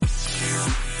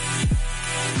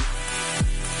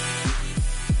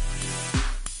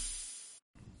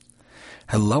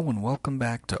Hello and welcome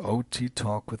back to OT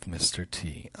Talk with Mr.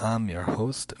 T. I'm your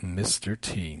host, Mr.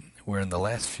 T. We're in the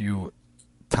last few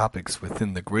topics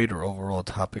within the greater overall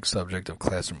topic subject of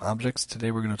classroom objects.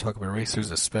 Today we're going to talk about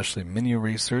erasers, especially mini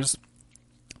erasers.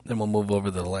 Then we'll move over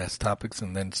to the last topics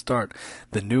and then start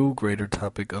the new greater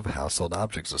topic of household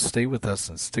objects. So stay with us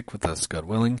and stick with us, God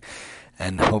willing,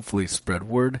 and hopefully spread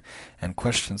word. And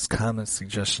questions, comments,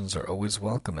 suggestions are always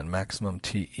welcome at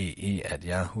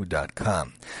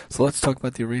MaximumTEE@yahoo.com. So let's talk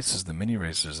about the erasers, the mini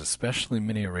erasers. Especially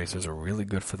mini erasers are really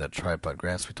good for that tripod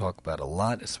grasp we talk about a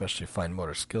lot, especially fine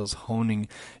motor skills, honing,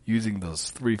 using those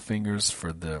three fingers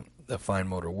for the fine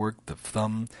motor work, the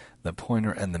thumb, the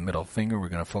pointer, and the middle finger. We're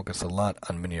going to focus a lot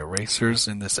on mini erasers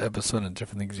in this episode and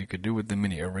different things you could do with the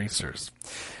mini erasers.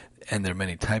 And there are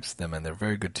many types of them, and they're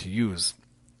very good to use.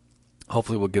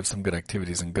 Hopefully we'll give some good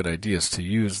activities and good ideas to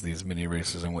use these mini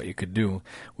erasers and what you could do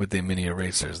with the mini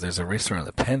erasers. There's an eraser on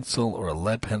the pencil or a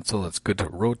lead pencil. It's good to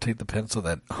rotate the pencil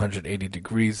at 180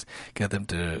 degrees, get them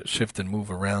to shift and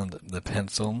move around the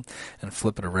pencil and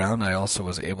flip it around. I also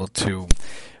was able to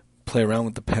play around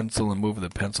with the pencil and move the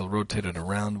pencil, rotate it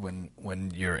around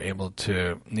when you're able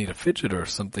to need a fidget or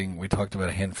something. We talked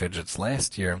about hand fidgets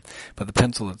last year, but the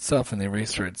pencil itself and the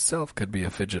eraser itself could be a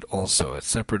fidget also. A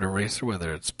separate eraser,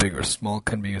 whether it's big or small,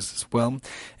 can be used as well.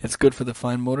 It's good for the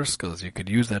fine motor skills. You could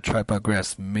use that tripod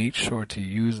grasp. Make sure to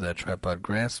use that tripod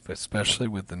grasp, especially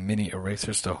with the mini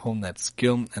erasers, to hone that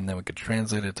skill, and then we could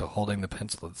translate it to holding the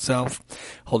pencil itself,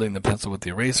 holding the pencil with the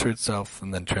eraser itself,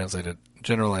 and then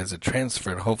generalize it,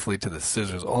 transfer it hopefully to the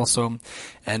scissors also,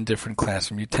 and different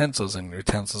classroom utensils and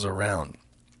utensils around.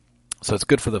 So it's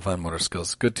good for the fine motor skills.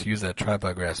 It's good to use that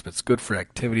tripod grasp. It's good for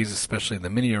activities, especially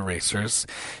the mini erasers.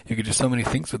 You could do so many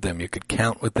things with them. You could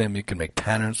count with them. You can make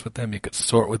patterns with them. You could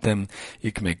sort with them.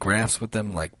 You can make graphs with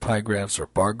them, like pie graphs or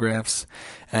bar graphs,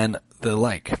 and the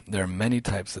like. There are many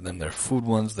types of them. There are food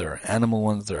ones, there are animal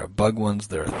ones, there are bug ones,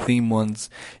 there are theme ones.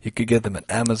 You could get them at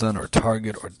Amazon or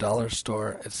Target or Dollar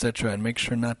Store, etc., and make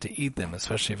sure not to eat them,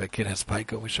 especially if a kid has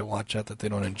pica. We should watch out that they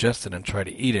don't ingest it and try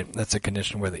to eat it. That's a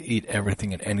condition where they eat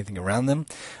everything and anything around them.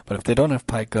 But if they don't have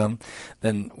pica,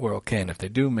 then we're okay. And if they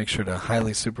do, make sure to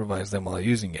highly supervise them while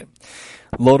using it.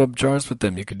 Load up jars with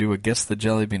them. You could do a Guess the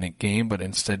Jelly Bean game, but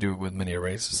instead do it with mini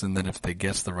erasers. And then if they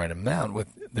guess the right amount with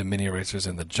the mini erasers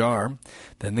in the jar,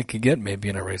 then they could get maybe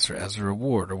an eraser as a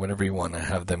reward or whatever you want to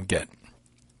have them get.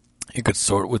 You could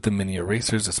sort with the mini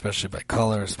erasers, especially by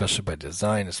color, especially by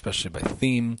design, especially by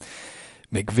theme.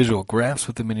 Make visual graphs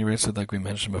with the mini eraser like we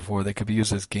mentioned before. They could be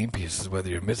used as game pieces, whether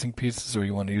you're missing pieces or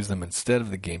you want to use them instead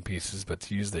of the game pieces, but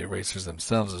to use the erasers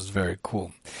themselves is very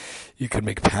cool. You could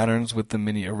make patterns with the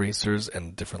mini erasers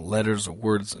and different letters,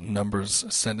 words, numbers,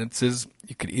 sentences.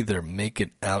 You could either make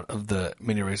it out of the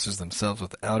mini erasers themselves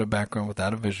without a background,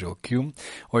 without a visual cue,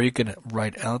 or you could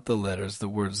write out the letters, the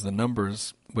words, the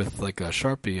numbers with like a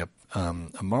Sharpie,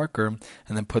 a marker,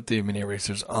 and then put the mini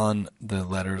erasers on the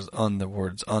letters, on the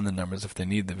words, on the numbers if they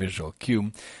need the visual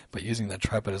cue. But using that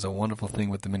tripod is a wonderful thing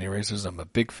with the mini erasers. I'm a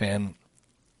big fan.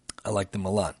 I like them a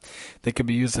lot. They could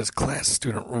be used as class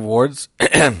student rewards.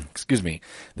 Excuse me.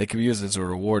 They could be used as a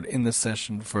reward in the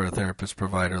session for a therapist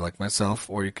provider like myself,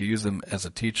 or you could use them as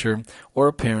a teacher or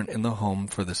a parent in the home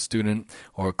for the student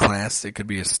or a class. It could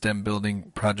be a STEM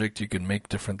building project. You can make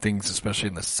different things, especially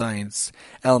in the science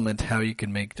element, how you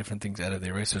can make different things out of the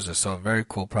erasers. I saw very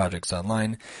cool projects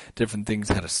online, different things,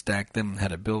 how to stack them, how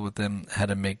to build with them, how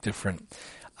to make different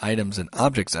items and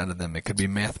objects out of them. It could be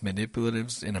math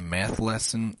manipulatives in a math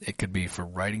lesson. It could be for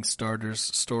writing starters,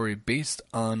 story based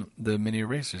on the mini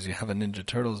erasers. You have a Ninja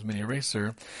Turtles mini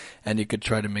eraser, and you could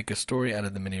try to make a story out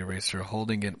of the mini eraser,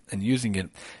 holding it and using it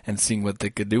and seeing what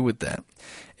they could do with that.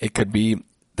 It could be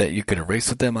that you could erase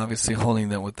with them, obviously holding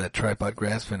them with that tripod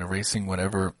grasp and erasing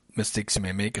whatever mistakes you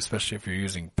may make, especially if you're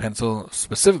using pencil.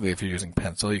 Specifically if you're using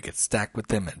pencil, you could stack with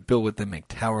them and build with them, make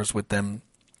towers with them,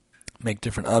 make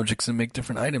different objects and make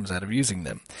different items out of using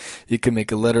them. You can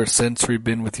make a letter sensory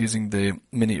bin with using the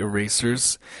mini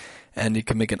erasers, and you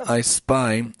can make an I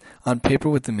Spy on paper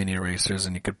with the mini erasers,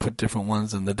 and you could put different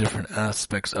ones in the different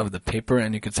aspects of the paper,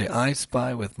 and you could say I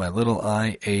spy with my little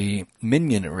eye a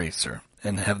minion eraser,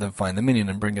 and have them find the minion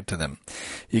and bring it to them.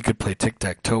 You could play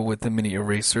tic-tac-toe with the mini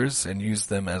erasers and use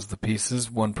them as the pieces.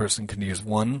 One person could use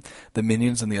one, the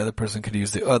minions, and the other person could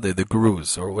use the other, the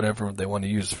gurus, or whatever they want to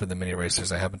use for the mini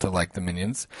erasers. I happen to like the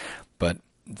minions, but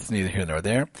it's neither here nor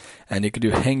there. And you could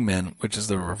do hangman, which is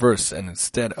the reverse, and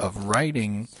instead of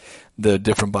writing the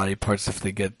different body parts, if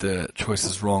they get the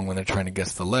choices wrong when they're trying to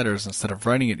guess the letters, instead of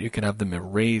writing it, you can have them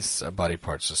erase body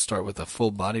parts. So start with a full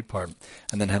body part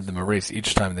and then have them erase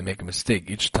each time they make a mistake.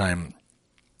 Each time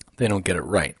they don't get it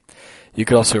right. You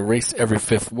could also erase every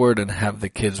fifth word and have the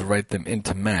kids write them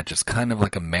into match. It's kind of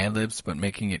like a Mad Libs, but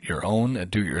making it your own, a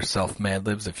do-it-yourself Mad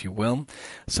Libs, if you will.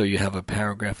 So you have a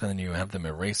paragraph and then you have them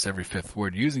erase every fifth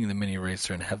word using the mini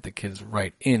eraser and have the kids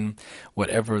write in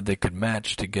whatever they could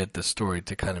match to get the story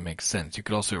to kind of make sense. You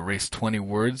could also erase 20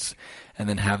 words and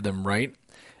then have them write,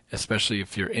 especially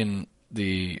if you're in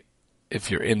the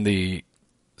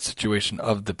situation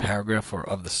of the paragraph or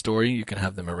of the story. You can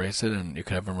have them erase it, and you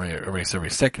can have them erase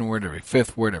every second word, every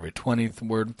fifth word, every 20th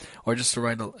word, or just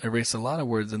to erase a lot of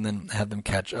words and then have them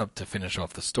catch up to finish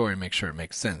off the story and make sure it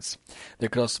makes sense. There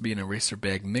could also be an eraser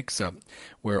bag mix-up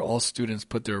where all students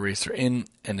put their eraser in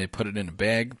and they put it in a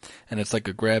bag, and it's like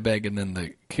a grab bag, and then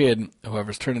the kid,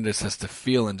 whoever's turning this, has to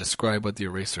feel and describe what the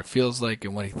eraser feels like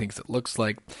and what he thinks it looks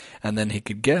like, and then he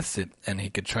could guess it, and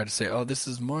he could try to say, oh, this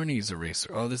is Marnie's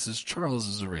eraser, oh, this is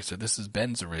Charles's eraser, this is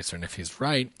Ben's eraser, and if he's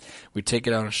right, we take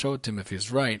it out and show it to him if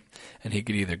he's right, and he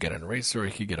could either get an eraser or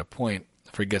he could get a point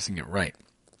for guessing it right.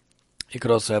 You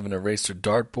could also have an eraser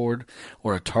dartboard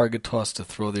or a target toss to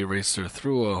throw the eraser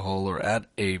through a hole or at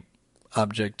a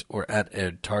object or at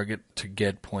a target to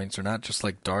get points, or not, just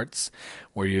like darts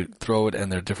where you throw it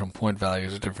and there are different point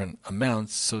values or different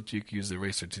amounts, so you can use the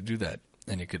eraser to do that.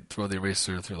 And you could throw the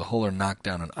eraser through the hole or knock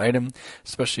down an item,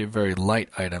 especially a very light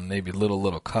item, maybe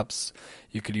little cups.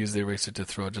 You could use the eraser to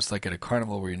throw, just like at a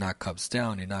carnival where you knock cups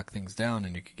down, you knock things down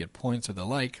and you could get points or the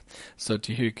like. So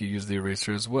to here you could use the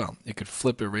eraser as well. You could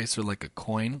flip eraser like a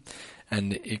coin,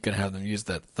 and you could have them use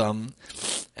that thumb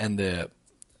and the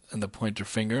pointer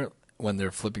finger when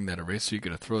they're flipping that eraser. You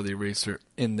could throw the eraser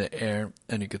in the air,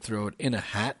 and you could throw it in a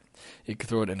hat. You could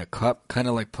throw it in a cup, kind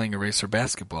of like playing eraser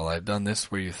basketball. I've done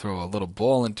this where you throw a little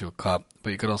ball into a cup,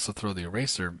 but you could also throw the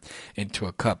eraser into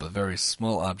a cup, a very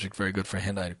small object, very good for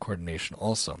hand-eye coordination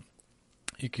also.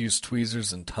 You can use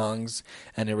tweezers and tongs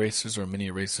and erasers or mini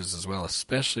erasers as well,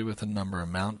 especially with the number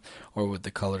amount or with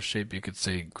the color shape. You could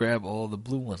say, grab all the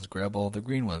blue ones, grab all the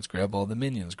green ones, grab all the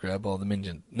Minions, grab all the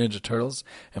Ninja Turtles,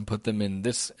 and put them in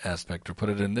this aspect, or put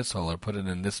it in this hole, or put it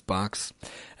in this box.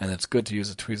 And it's good to use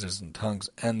the tweezers and tongs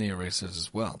and the erasers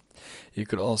as well. You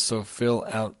could also fill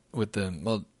out with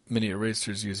the mini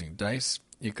erasers using dice.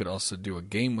 You could also do a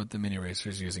game with the mini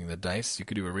erasers using the dice. You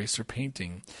could do eraser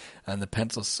painting on the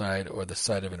pencil side or the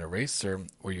side of an eraser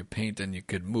where you paint and you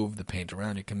could move the paint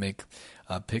around. You can make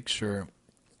a picture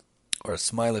or a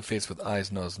smiley face with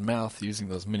eyes, nose, mouth using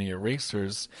those mini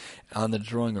erasers on the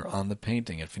drawing or on the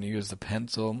painting. If you use the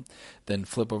pencil, then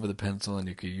flip over the pencil and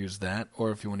you could use that. Or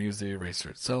if you want to use the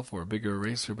eraser itself or a bigger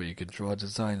eraser, but you could draw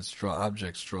designs, draw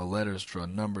objects, draw letters, draw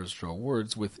numbers, draw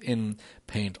words within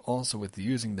paint also with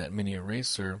using that mini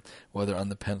eraser, whether on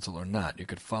the pencil or not. You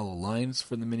could follow lines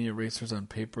for the mini erasers on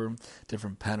paper,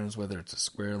 different patterns, whether it's a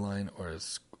square line or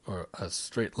a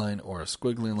straight line or a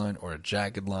squiggly line or a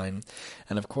jagged line.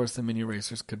 And of course the mini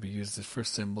erasers could be used for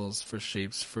symbols, for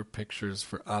shapes, for pictures,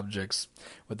 for objects.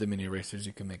 With the mini erasers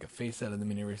you can make a face out of the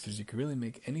mini erasers. You can really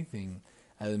make anything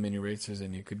out of the mini erasers,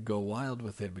 and you could go wild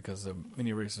with it because the mini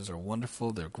erasers are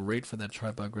wonderful. They're great for that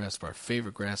tripod grasp, our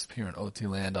favorite grasp here in OT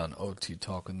Land on OT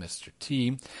Talk with Mr.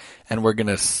 T. And we're going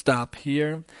to stop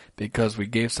here because we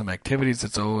gave some activities.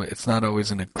 It's not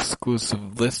always an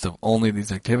exclusive list of only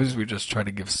these activities. We just try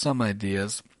to give some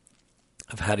ideas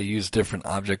of how to use different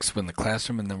objects in the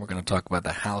classroom, and then we're going to talk about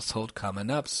the household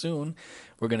coming up soon.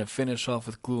 We're going to finish off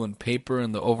with glue and paper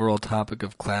and the overall topic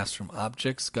of classroom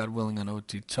objects, God willing, on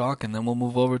OT Talk, and then we'll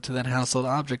move over to that household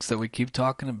objects that we keep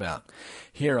talking about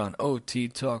here on OT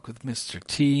Talk with Mr.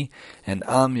 T, and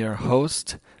I'm your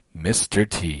host, Mr.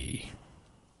 T.